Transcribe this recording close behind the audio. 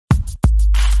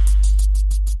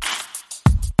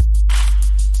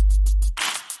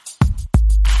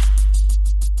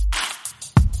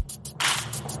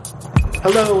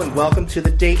Hello and welcome to the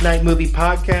Date Night Movie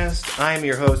Podcast. I am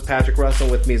your host, Patrick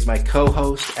Russell. With me is my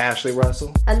co-host, Ashley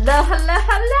Russell. Hello, hello,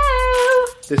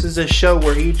 hello! This is a show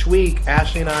where each week,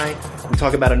 Ashley and I, we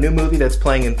talk about a new movie that's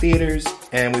playing in theaters,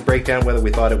 and we break down whether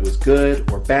we thought it was good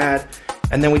or bad,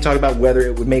 and then we talk about whether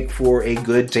it would make for a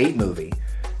good date movie.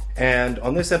 And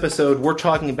on this episode, we're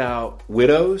talking about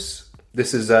Widows.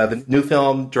 This is the new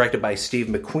film directed by Steve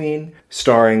McQueen,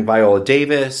 starring Viola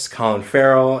Davis, Colin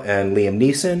Farrell, and Liam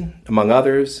Neeson, among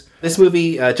others. This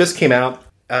movie just came out.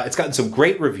 It's gotten some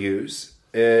great reviews.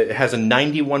 It has a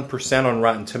 91% on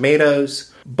Rotten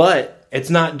Tomatoes, but it's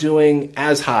not doing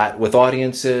as hot with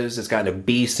audiences. It's gotten a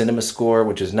B cinema score,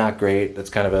 which is not great. That's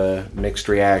kind of a mixed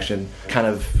reaction. Kind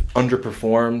of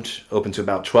underperformed, opened to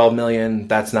about 12 million.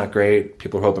 That's not great.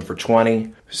 People are hoping for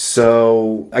 20.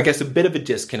 So I guess a bit of a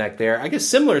disconnect there. I guess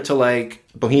similar to like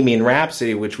Bohemian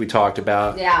Rhapsody, which we talked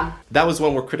about. Yeah. That was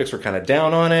one where critics were kind of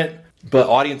down on it, but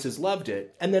audiences loved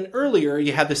it. And then earlier,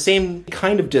 you had the same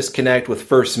kind of disconnect with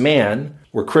First Man,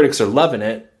 where critics are loving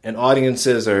it, and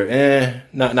audiences are,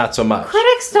 not so much.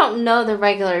 Critics don't know the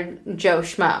regular Joe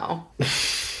Schmo.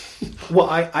 Well,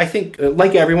 I think,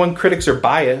 like everyone, critics are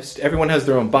biased. Everyone has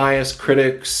their own bias.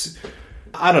 Critics,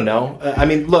 I don't know. I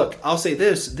mean, look, I'll say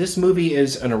this. This movie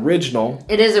is an original.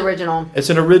 It is original.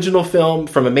 It's an original film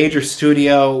from a major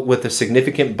studio with a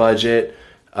significant budget.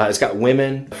 It's got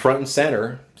women front and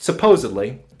center,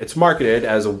 supposedly. It's marketed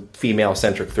as a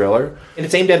female-centric thriller, and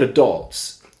it's aimed at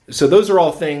adults. So those are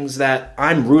all things that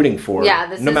I'm rooting for, Yeah,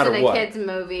 this no matter isn't what. a kid's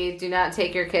movie. Do not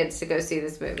take your kids to go see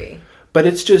this movie. But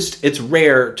it's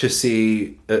rare to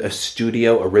see a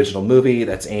studio original movie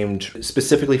that's aimed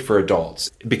specifically for adults.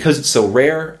 Because it's so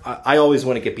rare, I always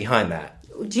want to get behind that.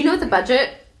 Do you know what the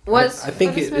budget was I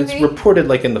think for this it's movie? reported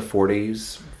like in the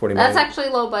 40s, 40 That's million. actually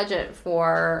low budget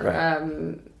for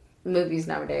Right. movies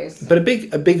nowadays. But a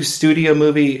big studio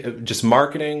movie, just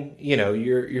marketing,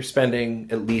 you're spending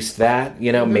at least that,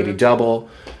 maybe double.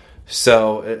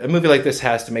 So a movie like this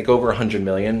has to make over 100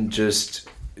 million just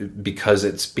because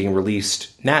it's being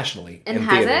released nationally And in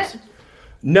has theaters. it?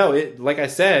 No, like I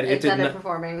said, It's it did not.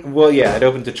 underperforming. Well, yeah, it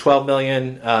opened to 12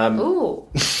 million. Ooh.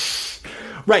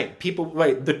 Right,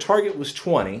 the target was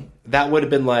 20. That would have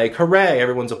been like, hooray,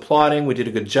 everyone's applauding, we did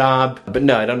a good job. But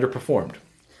no, it underperformed.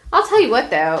 I'll tell you what,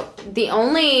 though. The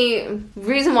only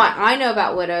reason why I know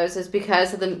about Widows is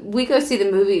because we go see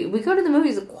the movie. We go to the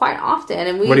movies quite often,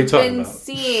 and we've What are you talking been about?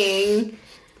 seeing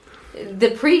the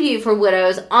preview for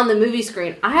Widows on the movie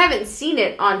screen. I haven't seen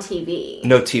it on TV.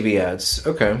 No TV ads.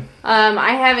 Okay.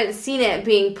 I haven't seen it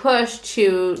being pushed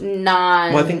to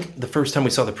Well, I think the first time we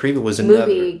saw the preview was in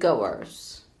movie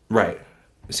goers. Right.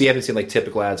 So you haven't seen like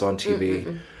typical ads on TV.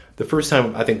 Mm-mm. The first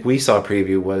time I think we saw a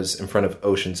preview was in front of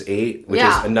Ocean's 8, which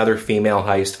is another female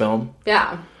heist film.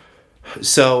 Yeah.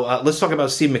 So let's talk about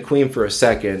Steve McQueen for a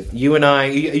second. You and I,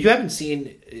 you haven't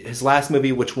seen his last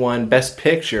movie, which won Best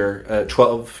Picture,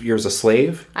 12 Years a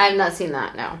Slave. I have not seen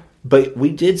that, no. But we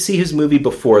did see his movie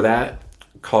before that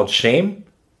called Shame.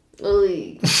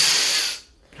 Ooh.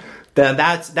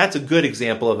 That's a good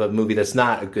example of a movie that's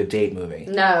not a good date movie.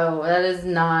 No, that is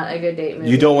not a good date movie.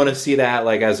 You don't want to see that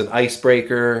like as an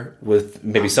icebreaker with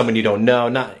maybe someone you don't know.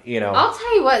 I'll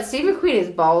tell you what, Steve McQueen is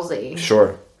ballsy.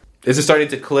 Sure. Is it starting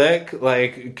to click,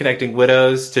 like connecting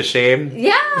Widows to Shame?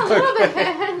 Yeah, a little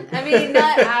bit. I mean,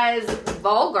 not as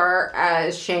vulgar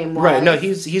as Shame was. Right. No,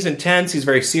 he's intense. He's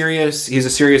very serious. He's a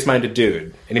serious-minded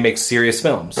dude, and he makes serious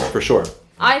films for sure.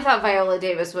 I thought Viola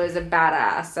Davis was a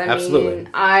badass. Absolutely.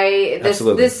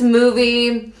 This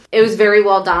movie, it was very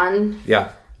well done.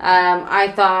 Yeah.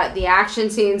 I thought the action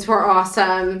scenes were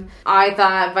awesome. I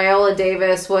thought Viola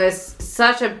Davis was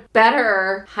such a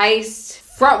better heist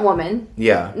front woman.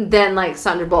 Yeah. Than like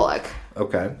Sandra Bullock.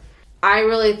 Okay. I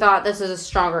really thought this was a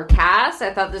stronger cast.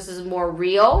 I thought this is more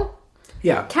real.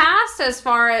 Yeah. Cast as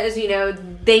far as,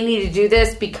 they need to do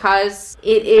this because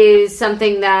it is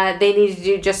something that they need to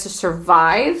do just to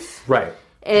survive. Right.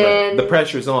 And the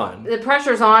pressure's on. The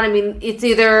pressure's on. I mean, it's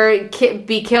either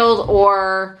be killed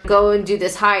or go and do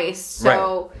this heist.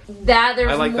 So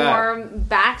there's like more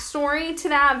backstory to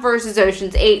that versus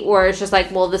Ocean's 8 where it's just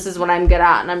like, well, this is what I'm good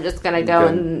at and I'm just going to go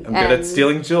I'm good at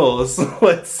stealing jewels.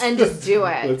 And just do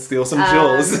it. Let's steal some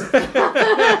jewels.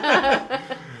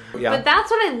 Yeah. But that's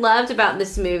what I loved about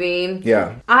this movie.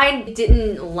 Yeah. I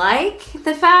didn't like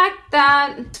the fact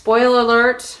that, spoiler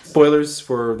alert. Spoilers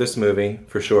for this movie,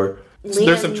 for sure. So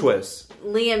there's some twists.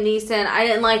 Liam Neeson, I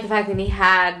didn't like the fact that he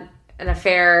had an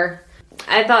affair.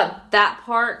 I thought that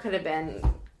part could have been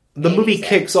The movie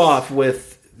kicks off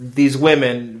with these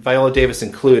women, Viola Davis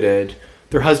included,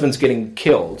 their husbands getting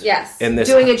killed. Yes. In this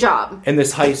doing a job. And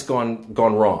this heist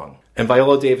gone wrong. And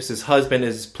Viola Davis's husband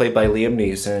is played by Liam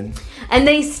Neeson. And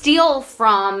they steal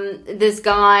from this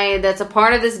guy that's a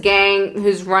part of this gang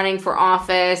who's running for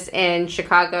office in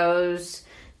Chicago's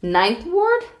 9th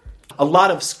Ward? A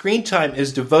lot of screen time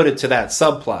is devoted to that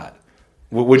subplot.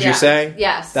 Would you say?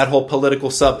 Yes. That whole political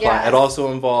subplot. Yes. It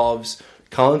also involves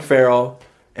Colin Farrell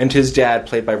and his dad,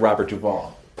 played by Robert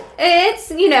Duvall. It's,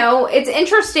 it's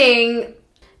interesting.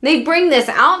 They bring this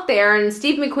out there, and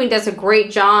Steve McQueen does a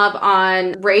great job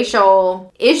on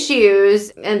racial issues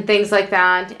and things like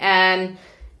that. And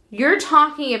you're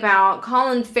talking about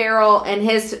Colin Farrell and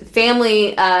his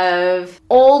family of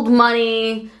old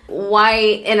money,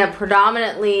 white, in a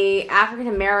predominantly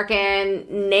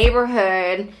African-American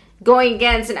neighborhood going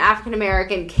against an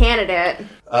African-American candidate.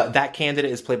 That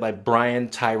candidate is played by Brian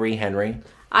Tyree Henry.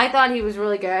 I thought he was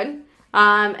really good.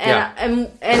 And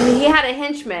he had a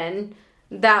henchman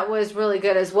that was really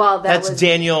good as well. That's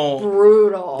Daniel.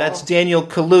 Brutal. That's Daniel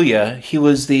Kaluuya. He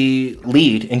was the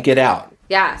lead in Get Out.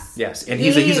 Yes. Yes, and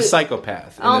he's a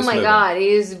psychopath. In oh my movie. God,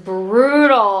 he's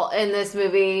brutal in this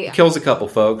movie. Kills a couple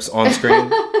folks on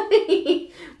screen.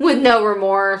 With no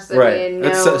remorse. Right. No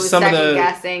It's some of the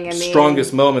guessing.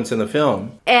 strongest moments in the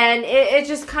film. And it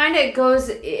just kind of goes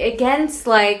against,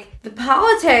 like, the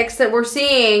politics that we're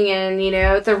seeing, and,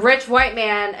 the rich white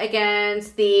man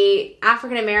against the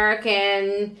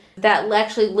African-American that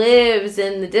actually lives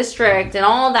in the district and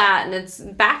all that, and it's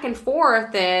back and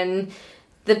forth, and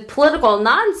the political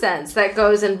nonsense that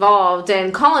goes involved,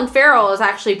 and Colin Farrell is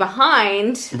actually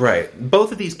behind. Right.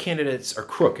 Both of these candidates are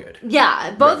crooked.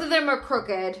 Yeah, both of them are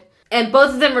crooked, and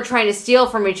both of them are trying to steal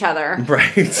from each other.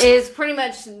 Right. Is pretty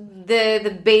much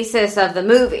the basis of the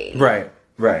movie. Right.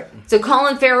 So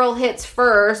Colin Farrell hits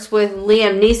first with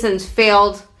Liam Neeson's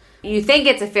failed, you think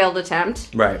it's a failed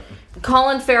attempt. Right.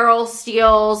 Colin Farrell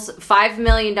steals $5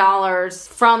 million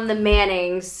from the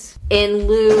Mannings in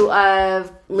lieu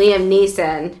of Liam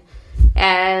Neeson.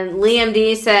 And Liam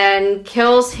Neeson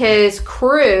kills his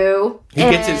crew. He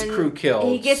gets his crew killed.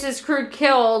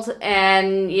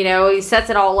 And, he sets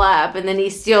it all up. And then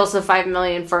he steals the $5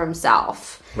 million for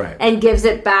himself. Right. And gives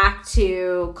it back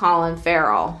to Colin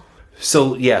Farrell.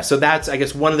 So that's, I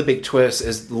guess, one of the big twists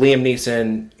is Liam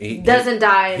Neeson. He doesn't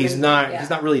die. He's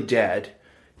not really dead.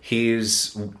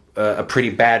 He's a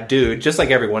pretty bad dude, just like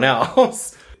everyone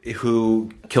else, who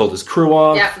killed his crew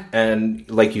off. Yep. And,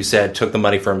 like you said, took the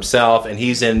money for himself. And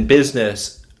he's in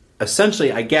business,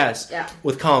 essentially, I guess,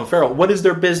 with Colin Farrell. What is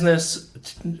their business?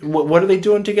 What are they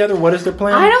doing together? What is their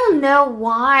plan? I don't know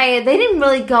why. They didn't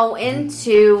really go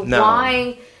into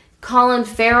why Colin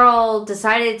Farrell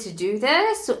decided to do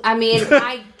this. I mean,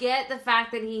 I get the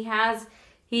fact that he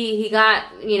got,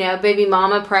 baby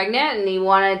mama pregnant, and he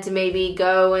wanted to maybe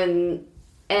go in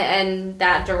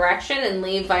that direction and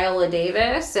leave Viola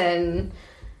Davis and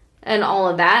all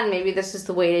of that, and maybe this is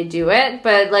the way to do it.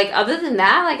 But, like, other than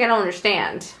that, like, I don't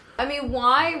understand. I mean,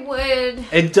 why would...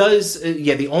 It does,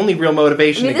 the only real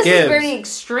motivation it gives... this is very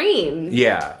extreme.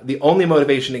 Yeah, the only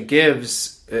motivation it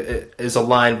gives is a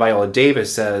line Viola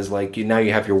Davis says, like, now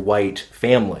you have your white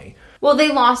family. Well, they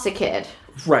lost a kid.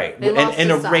 Right,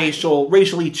 and a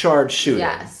racially charged shooting.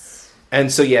 Yes. And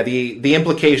so, the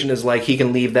implication is, like, he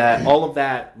can leave all of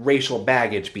that racial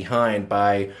baggage behind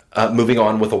by moving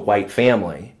on with a white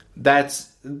family. That's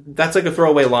like a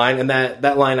throwaway line, and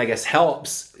that line, I guess,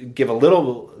 helps give a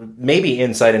little, maybe,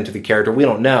 insight into the character. We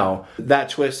don't know. That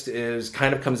twist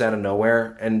kind of comes out of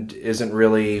nowhere and isn't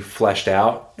really fleshed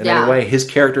out in any way. His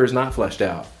character is not fleshed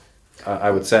out,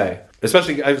 I would say.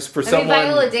 Especially for someone...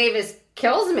 Viola Davis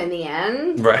kills him in the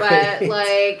end. Right. But,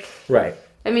 like... Right.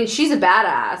 I mean, she's a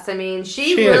badass. I mean,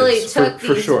 she really took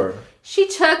for sure. She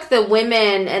took the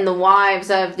women and the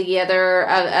wives of the other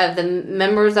of the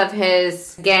members of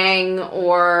his gang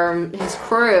or his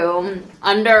crew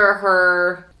under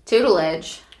her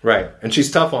tutelage. Right, and she's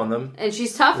tough on them. And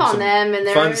she's tough on them, and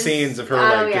there's fun scenes of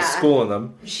her just schooling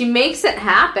them. She makes it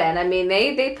happen. I mean,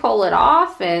 they pull it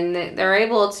off, and they're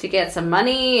able to get some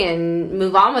money and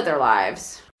move on with their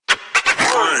lives.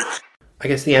 I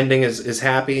guess the ending is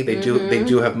happy. They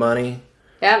do have money.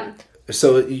 Yep.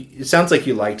 So it sounds like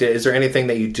you liked it. Is there anything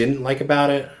that you didn't like about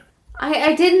it?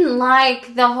 I didn't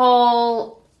like the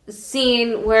whole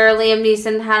scene where Liam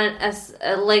Neeson had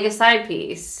a side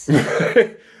piece.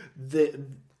 The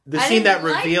scene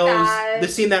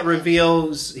that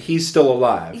reveals he's still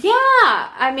alive. Yeah,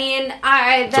 I mean,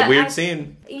 it's a weird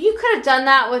scene. You could have done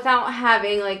that without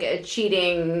having like a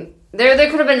cheating. There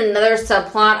could have been another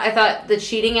subplot. I thought the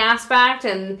cheating aspect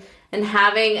and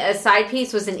having a side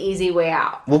piece was an easy way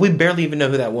out. Well, we barely even know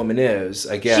who that woman is,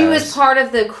 I guess. She was part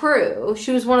of the crew.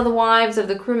 She was one of the wives of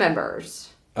the crew members.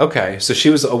 Okay, so she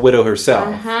was a widow herself.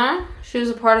 Uh-huh. She was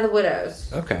a part of the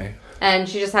Widows. Okay. And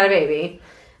she just had a baby.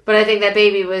 But I think that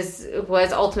baby was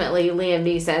ultimately Liam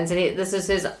Neeson's, and this is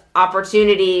his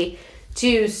opportunity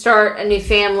to start a new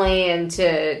family and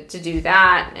to do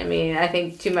that. I mean, I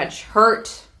think too much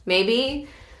hurt, maybe.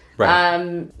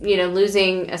 Right.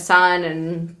 Losing a son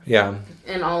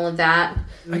and all of that.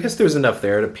 I guess there's enough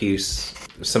there to piece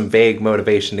some vague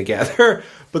motivation together.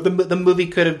 But the movie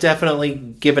could have definitely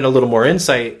given a little more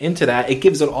insight into that. It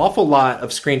gives an awful lot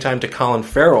of screen time to Colin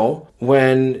Farrell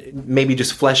when maybe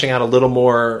just fleshing out a little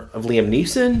more of Liam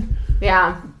Neeson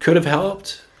could have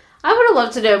helped. I would have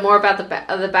loved to know more about the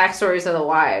backstories of the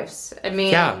wives. I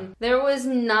mean, there was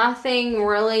nothing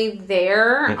really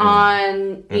there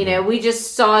on, we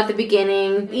just saw at the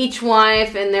beginning each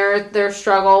wife and their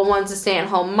struggle. One's a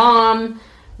stay-at-home mom.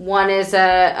 One is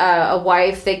a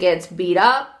wife that gets beat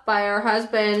up by her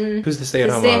husband. Who's the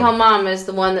stay-at-home mom? The stay-at-home mom is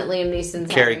the one that Liam Neeson's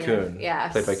Carrie Coon.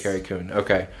 Yes. Played by Carrie Coon.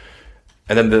 Okay.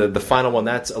 And then the final one,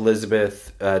 that's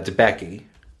Elizabeth Debicki.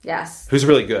 Yes. Who's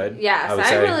really good. Yes,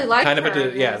 I really like her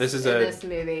this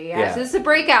movie. Yes, this is a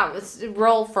breakout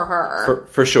role for her.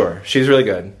 For sure. She's really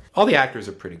good. All the actors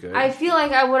are pretty good. I feel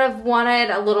like I would have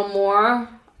wanted a little more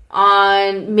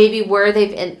on maybe where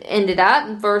they've ended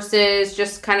up versus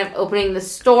just kind of opening the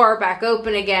store back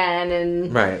open again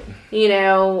and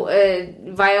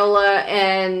Viola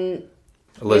and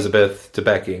Elizabeth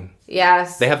Debicki.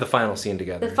 Yes. They have the final scene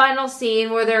together. The final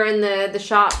scene where they're in the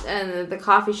shop and the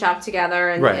coffee shop together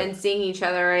and seeing each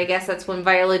other. I guess that's when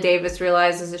Viola Davis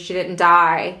realizes that she didn't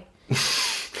die.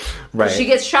 Right. She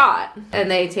gets shot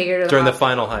and they take her to during the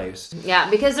final heist. Yeah,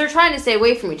 because they're trying to stay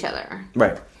away from each other.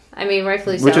 Right. I mean,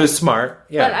 rightfully so. Which is smart,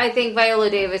 yeah. But I think Viola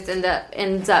Davis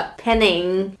ends up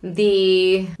pinning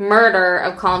the murder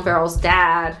of Colin Farrell's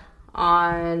dad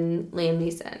on Liam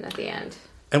Neeson at the end.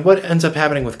 And what ends up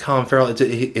happening with Colin Farrell?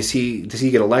 Does he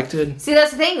get elected? See,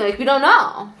 that's the thing. Like, we don't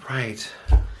know. Right.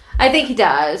 I think he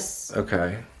does.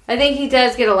 Okay. I think he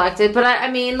does get elected. But, I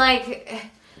mean,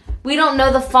 like, we don't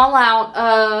know the fallout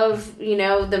of,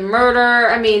 the murder.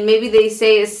 I mean, maybe they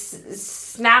say a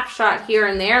snapshot here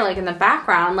and there, like, in the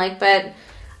background. Like, but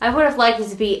I would have liked it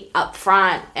to be up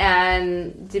front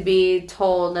and to be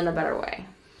told in a better way.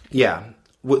 Yeah.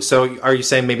 So are you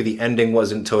saying maybe the ending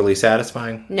wasn't totally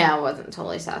satisfying? No, it wasn't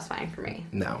totally satisfying for me.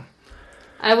 No.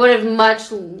 I would have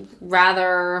much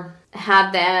rather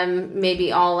had them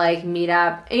maybe all, like, meet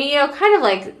up. And, kind of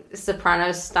like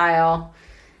Sopranos style.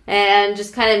 And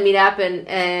just kind of meet up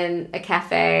in a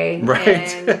cafe. Right.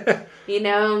 And,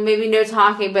 maybe no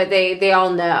talking, but they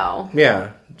all know.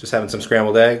 Yeah. Just having some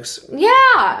scrambled eggs.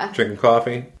 Yeah. Drinking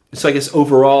coffee. So I guess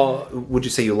overall, would you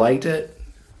say you liked it?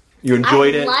 You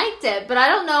enjoyed it? I liked it, but I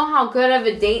don't know how good of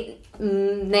a date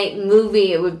night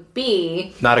movie it would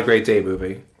be. Not a great date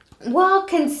movie. Well,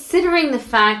 considering the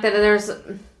fact that there's...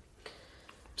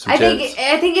 I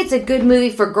think it's a good movie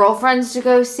for girlfriends to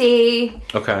go see.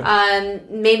 Okay.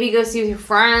 Maybe go see with your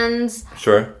friends.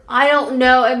 Sure. I don't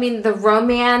know. I mean, the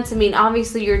romance. I mean,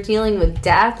 obviously you're dealing with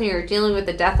death, and you're dealing with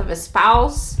the death of a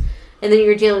spouse. And then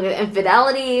you're dealing with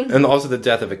infidelity. And also the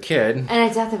death of a kid.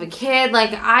 And a death of a kid.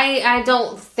 Like, I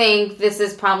don't think this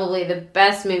is probably the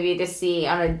best movie to see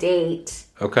on a date.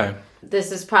 Okay.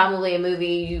 This is probably a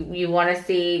movie you want to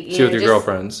see. See with your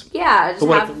girlfriends. Yeah.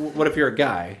 But what if you're a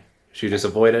guy? Should you just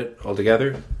avoid it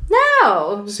altogether?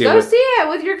 No. Go see it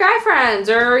with your guy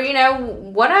friends or,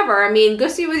 whatever. I mean, go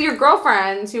see it with your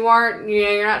girlfriends who aren't,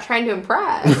 you're not trying to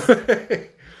impress.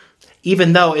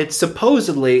 Even though it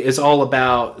supposedly is all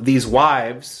about these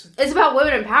wives. It's about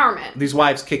women empowerment. These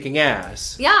wives kicking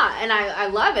ass. Yeah, and I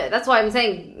love it. That's why I'm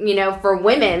saying, for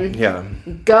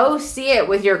women, go see it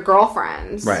with your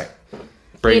girlfriends. Right.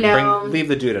 Leave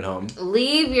the dude at home.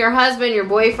 Leave your husband, your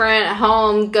boyfriend at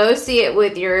home. Go see it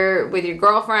with your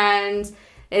girlfriends.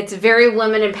 It's very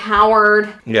women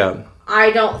empowered. Yeah.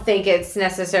 I don't think it's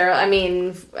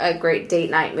necessarily, a great date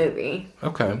night movie.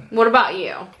 Okay. What about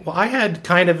you? Well, I had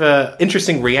kind of a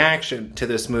interesting reaction to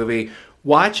this movie.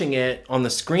 Watching it on the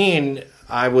screen,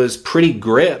 I was pretty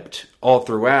gripped all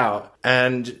throughout.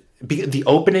 And the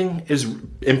opening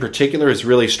in particular is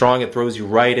really strong. It throws you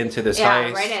right into this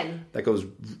heist. Right in. That goes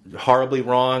horribly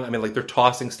wrong. I mean, like, they're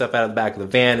tossing stuff out of the back of the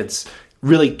van. It's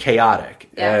really chaotic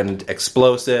and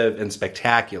explosive and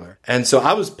spectacular. And so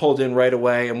I was pulled in right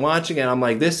away, and watching it, I'm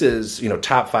like, this is,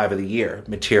 top 5 of the year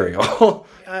material.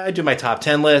 I do my top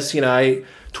 10 list.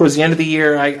 Towards the end of the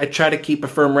year, I try to keep a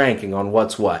firm ranking on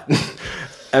what's what.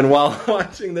 And while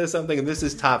watching this, I'm thinking, this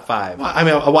is top 5. I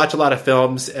mean, I watch a lot of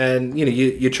films, and,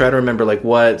 you try to remember, like,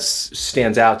 what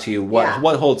stands out to you,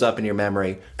 what holds up in your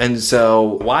memory. And so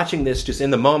watching this just in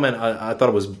the moment, I thought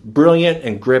it was brilliant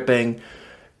and gripping.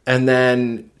 And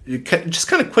then just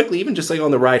kind of quickly, even just like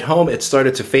on the ride home, it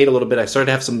started to fade a little bit. I started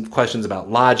to have some questions about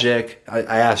logic. I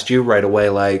asked you right away,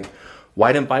 like,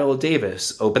 why didn't Viola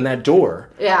Davis open that door?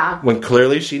 Yeah. When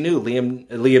clearly she knew Liam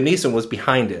Neeson was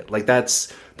behind it. Like,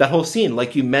 that whole scene,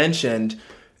 like you mentioned,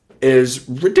 is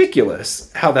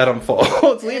ridiculous how that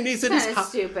unfolds. Liam Neeson is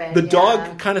stupid. The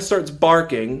dog kind of starts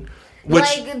barking.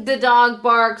 Like, the dog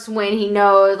barks when he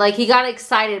knows, like, he got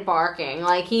excited barking.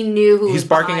 Like, he knew who was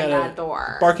behind that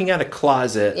door. Barking at a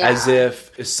closet as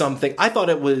if something... I thought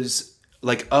it was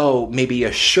like, oh, maybe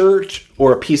a shirt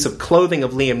or a piece of clothing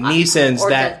of Liam Neeson's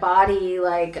or that body,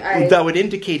 like... that would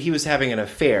indicate he was having an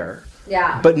affair.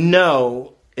 Yeah. But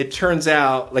no, it turns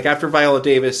out, like, after Viola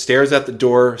Davis stares at the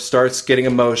door, starts getting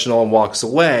emotional and walks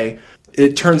away...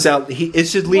 It turns out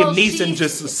it's just Liam Neeson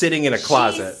just sitting in a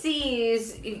closet. She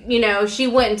sees, she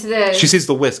went into the... She sees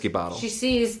the whiskey bottle. She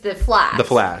sees the flask. The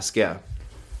flask, yeah.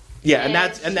 Yeah,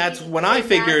 and that's when I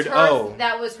figured,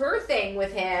 that was her thing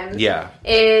with him. Yeah.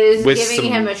 Is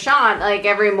giving him a shot, like,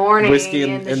 every morning whiskey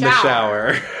in the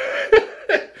shower.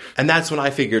 And that's when I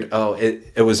figured,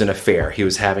 it was an affair. He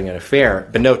was having an affair.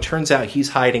 But no, it turns out he's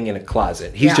hiding in a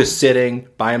closet. He's just sitting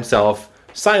by himself,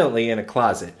 silently in a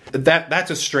closet.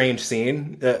 That's a strange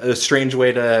scene, a strange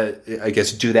way to, I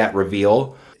guess, do that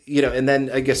reveal. And then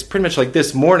I guess pretty much like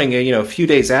this morning, a few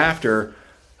days after,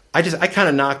 I kind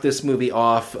of knocked this movie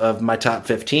off of my top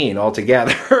 15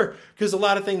 altogether because a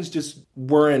lot of things just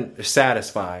weren't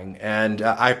satisfying. And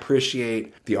I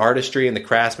appreciate the artistry and the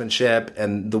craftsmanship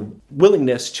and the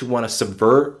willingness to want to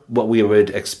subvert what we would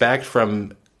expect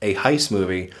from a heist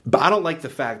movie. But I don't like the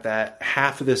fact that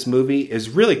half of this movie is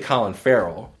really Colin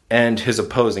Farrell and his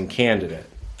opposing candidate.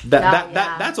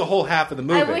 That's a whole half of the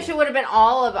movie. I wish it would have been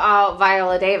all about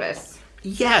Viola Davis.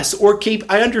 Yes, or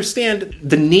I understand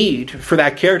the need for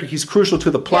that character. He's crucial to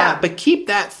the plot, but keep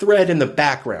that thread in the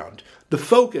background. The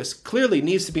focus clearly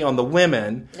needs to be on the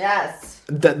women. Yes.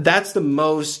 That's the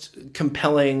most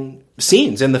compelling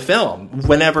scenes in the film.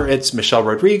 Whenever it's Michelle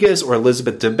Rodriguez or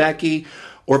Elizabeth Debicki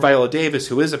or Viola Davis,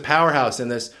 who is a powerhouse in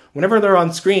this, whenever they're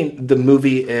on screen, the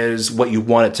movie is what you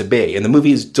want it to be. And the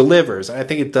movie delivers. I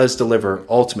think it does deliver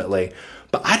ultimately.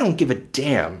 But I don't give a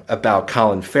damn about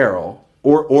Colin Farrell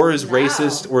or his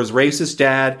racist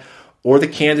dad or the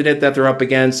candidate that they're up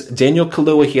against. Daniel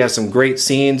Kaluuya, he has some great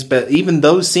scenes, but even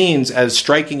those scenes, as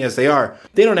striking as they are,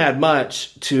 they don't add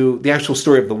much to the actual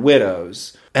story of the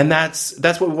widows. And that's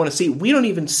what we want to see. We don't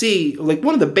even see, like,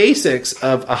 one of the basics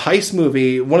of a heist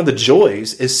movie, one of the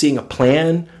joys is seeing a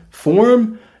plan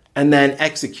form and then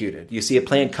executed. You see a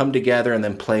plan come together and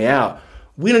then play out.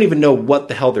 We don't even know what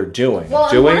the hell they're doing.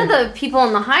 Well, one of the people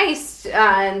in the heist,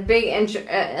 and big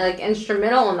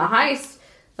instrumental in the heist,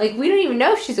 like, we don't even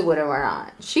know if she's a widow or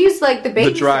not. She's like the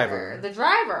babysitter. The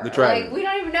driver. Like, we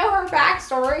don't even know her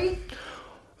backstory.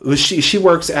 She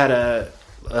works at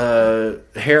a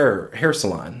hair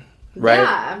salon, right?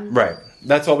 Yeah. Right.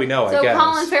 That's all we know, I guess. So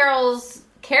Colin Farrell's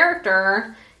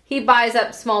character, he buys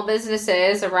up small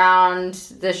businesses around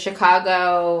the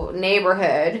Chicago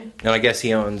neighborhood. And I guess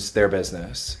he owns their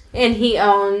business. And he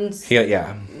owns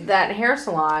that hair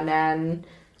salon. And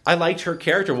I liked her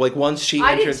character. Like, once she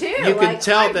entered, I did too. You could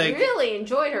tell I really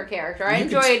enjoyed her character. I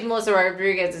enjoyed Melissa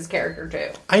Rodriguez's character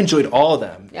too. I enjoyed all of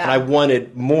them. Yeah. And I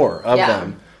wanted more of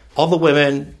them. All the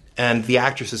women and the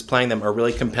actresses playing them are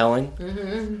really compelling.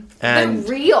 Mm-hmm. And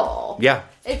they're real. Yeah.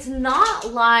 It's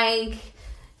not like,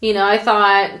 I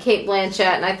thought Cate Blanchett,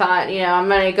 and I thought, I'm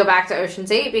going to go back to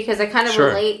Ocean's 8 because I kind of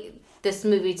relate this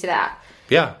movie to that.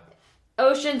 Yeah.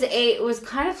 Ocean's 8 was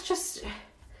kind of just...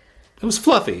 It was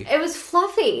fluffy.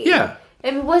 Yeah.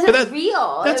 It wasn't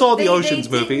real. That's all the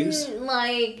Ocean's movies. They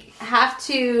didn't, have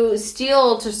to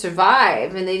steal to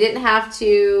survive, and they didn't have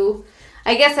to...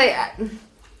 I guess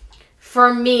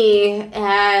for me,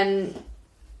 and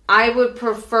I would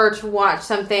prefer to watch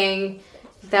something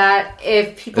that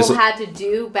if people had to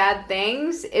do bad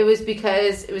things, it was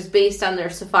because it was based on their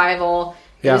survival.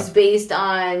 It was based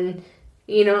on,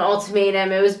 an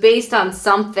ultimatum. It was based on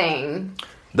something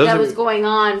that was going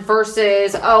on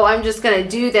versus, I'm just going to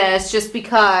do this just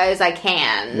because I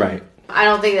can. Right. I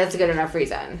don't think that's a good enough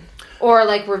reason. Or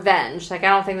like revenge. Like, I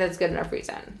don't think that's a good enough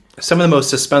reason. Some of the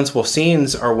most suspenseful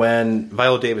scenes are when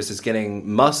Viola Davis is getting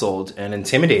muscled and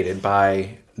intimidated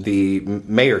by the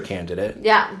mayor candidate.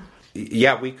 Yeah.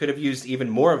 Yeah, we could have used even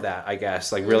more of that, I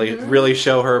guess. Like, really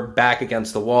show her back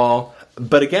against the wall.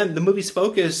 But again, the movie's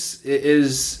focus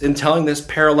is in telling this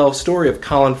parallel story of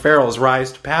Colin Farrell's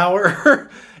rise to power.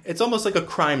 It's almost like a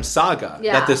crime saga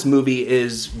that this movie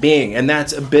is being. And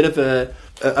that's a bit of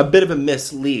a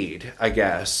mislead, I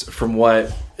guess, from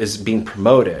what is being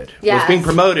promoted. Yes. What's being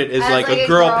promoted is like a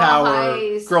girl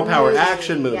power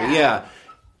action movie. Yeah.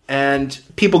 And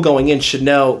people going in should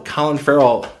know Colin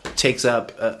Farrell takes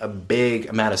up a big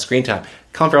amount of screen time.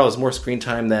 Colin Farrell has more screen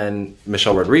time than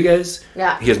Michelle Rodriguez.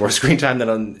 Yeah. He has more screen time than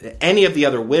on any of the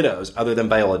other widows other than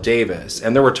Viola Davis.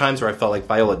 And there were times where I felt like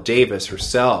Viola Davis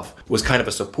herself was kind of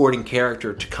a supporting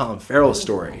character to Colin Farrell's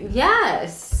story.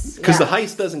 Yes. Because the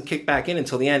heist doesn't kick back in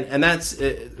until the end. And that's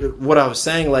what I was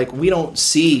saying. Like, we don't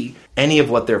see any of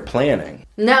what they're planning.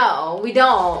 No, we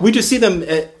don't. We just see them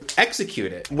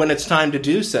execute it when it's time to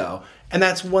do so. And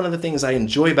that's one of the things I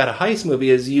enjoy about a heist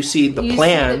movie is you see the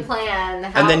plan. See the plan,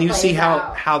 and then you see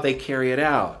how they carry it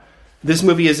out. This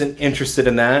movie isn't interested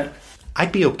in that.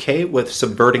 I'd be okay with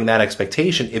subverting that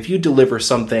expectation if you deliver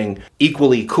something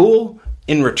equally cool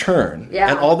in return. Yeah.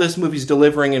 And all this movie's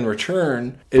delivering in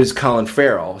return is Colin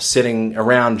Farrell sitting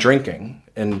around drinking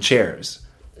in chairs.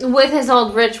 With his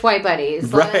old rich white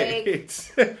buddies. Right.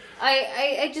 Like,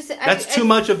 I just... That's too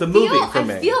much of the movie for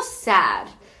me. I feel sad.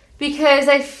 Because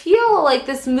I feel like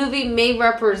this movie may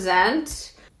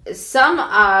represent some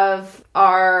of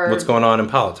our... What's going on in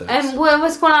politics. And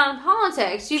what's going on in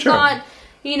politics. You've got,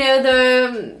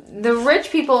 the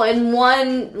rich people in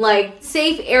one, like,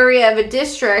 safe area of a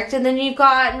district, and then you've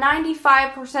got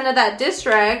 95% of that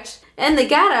district in the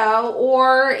ghetto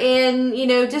or in,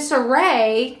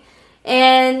 disarray,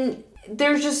 and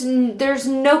there's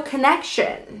no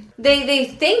connection. They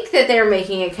think that they're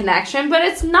making a connection, but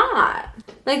it's not.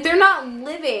 Like, they're not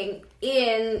living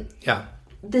in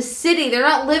the city. They're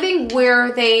not living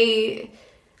where they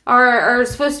are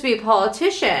supposed to be a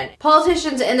politician.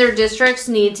 Politicians in their districts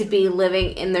need to be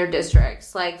living in their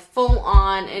districts. Like, full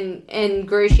on and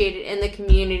ingratiated in the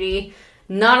community.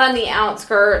 Not on the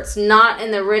outskirts, not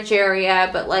in the rich area,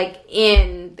 but, like,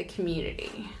 in the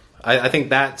community. I think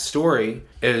that story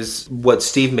is what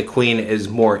Steve McQueen is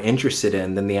more interested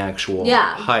in than the actual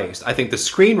heist. I think the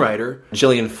screenwriter,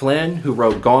 Gillian Flynn, who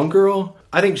wrote Gone Girl,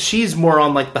 I think she's more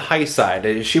on, like, the heist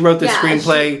side. She wrote the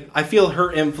screenplay. I feel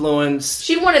her influence.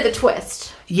 She wanted the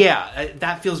twist. Yeah,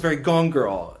 that feels very Gone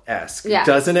Girl-esque,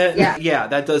 doesn't it? Yeah,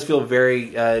 that does feel very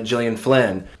Gillian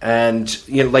Flynn. And,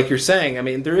 like you're saying, I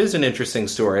mean, there is an interesting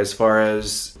story as far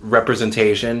as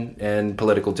representation in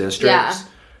political districts. Yeah.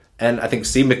 And I think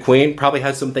Steve McQueen probably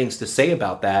has some things to say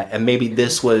about that. And maybe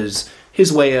this was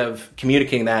his way of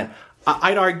communicating that.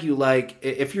 I'd argue, like,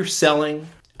 if you're selling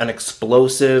an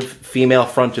explosive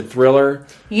female-fronted thriller...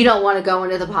 You don't want to go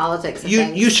into the politics of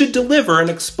things. You should deliver an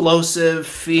explosive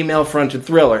female-fronted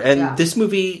thriller. And this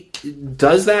movie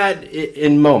does that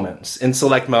in moments, in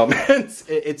select moments.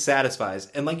 It satisfies.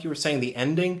 And like you were saying, the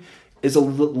ending is a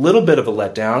little bit of a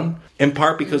letdown, in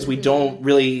part because we don't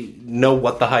really know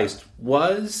what the heist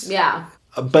was. Yeah.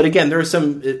 But again, there are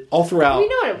some, all throughout... We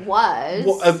know what it was.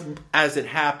 Well, as it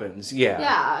happens,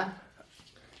 Yeah.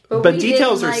 But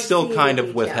details are still kind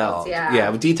of withheld.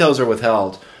 Yeah, details are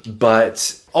withheld.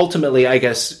 But ultimately, I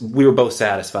guess we were both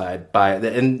satisfied by it.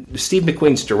 And Steve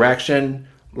McQueen's direction,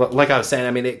 like I was saying,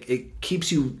 I mean, it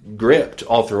keeps you gripped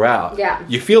all throughout. Yeah.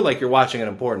 You feel like you're watching an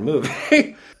important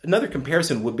movie. Another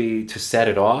comparison would be to Set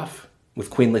It Off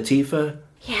with Queen Latifah.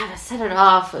 Yeah, but Set It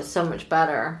Off was so much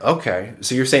better. Okay,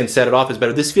 so you're saying Set It Off is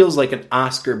better. This feels like an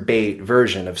Oscar bait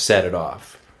version of Set It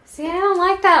Off. See, I don't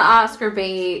like that Oscar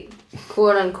bait,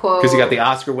 quote unquote. Because you got the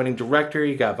Oscar-winning director,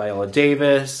 you got Viola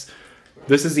Davis.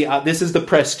 This is the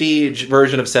prestige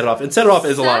version of Set It Off, and Set It Off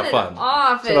is a lot of fun.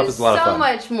 Set It Off is so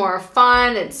much more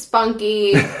fun. It's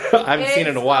spunky. I haven't seen it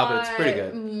in a while, but it's pretty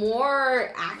good.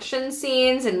 More action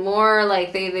scenes and more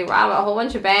like they rob a whole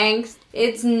bunch of banks.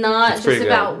 It's not just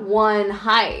about one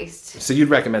heist. So you'd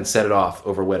recommend Set It Off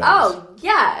over Widows? Oh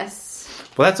yes.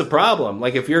 Well, that's a problem.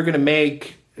 Like if you're going to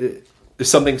make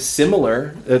something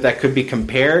similar that could be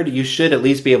compared, you should at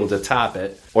least be able to top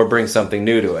it or bring something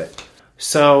new to it.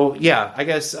 So, yeah, I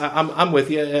guess I'm with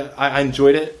you. I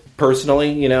enjoyed it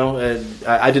personally,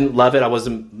 I didn't love it. I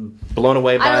wasn't blown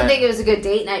away by it. I don't think it was a good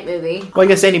date night movie. Well, I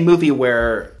guess any movie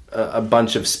where a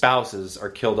bunch of spouses are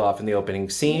killed off in the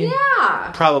opening scene.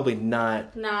 Yeah. Probably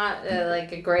not. Not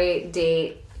like a great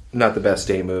date. Not the best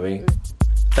date movie.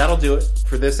 That'll do it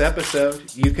for this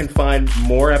episode. You can find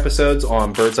more episodes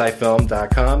on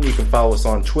birdseyeFilm.com. You can follow us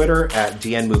on Twitter at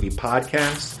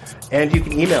DNMoviePodcast. And you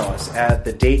can email us at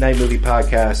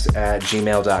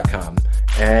thedatenightmoviepodcast@gmail.com.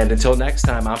 And until next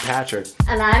time, I'm Patrick.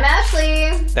 And I'm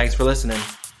Ashley. Thanks for listening.